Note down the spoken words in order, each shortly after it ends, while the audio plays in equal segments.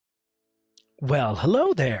Well,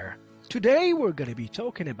 hello there! Today we're going to be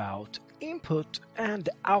talking about input and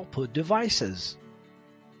output devices.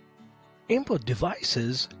 Input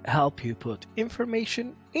devices help you put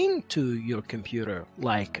information into your computer,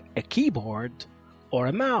 like a keyboard or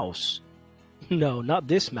a mouse. No, not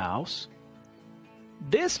this mouse.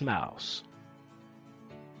 This mouse.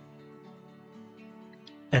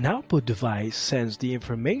 An output device sends the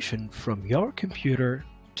information from your computer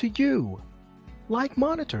to you, like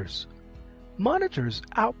monitors. Monitors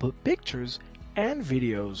output pictures and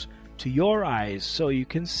videos to your eyes so you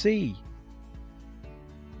can see.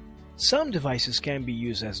 Some devices can be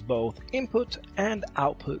used as both input and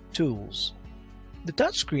output tools. The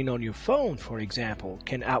touchscreen on your phone, for example,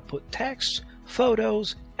 can output text,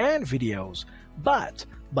 photos, and videos, but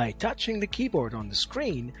by touching the keyboard on the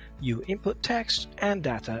screen, you input text and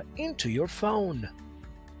data into your phone.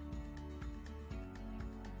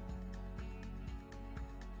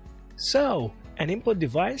 So, an input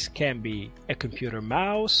device can be a computer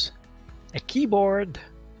mouse, a keyboard,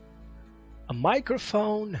 a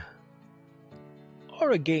microphone, or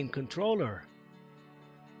a game controller.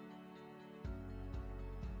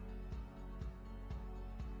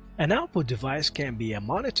 An output device can be a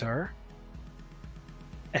monitor,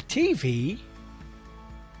 a TV,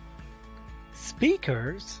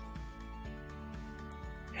 speakers,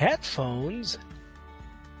 headphones,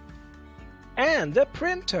 and a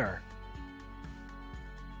printer.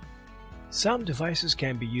 Some devices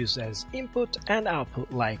can be used as input and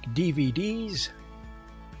output, like DVDs,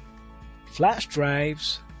 flash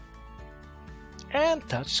drives, and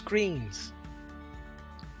touch screens.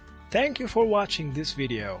 Thank you for watching this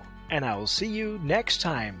video, and I will see you next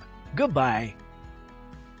time. Goodbye.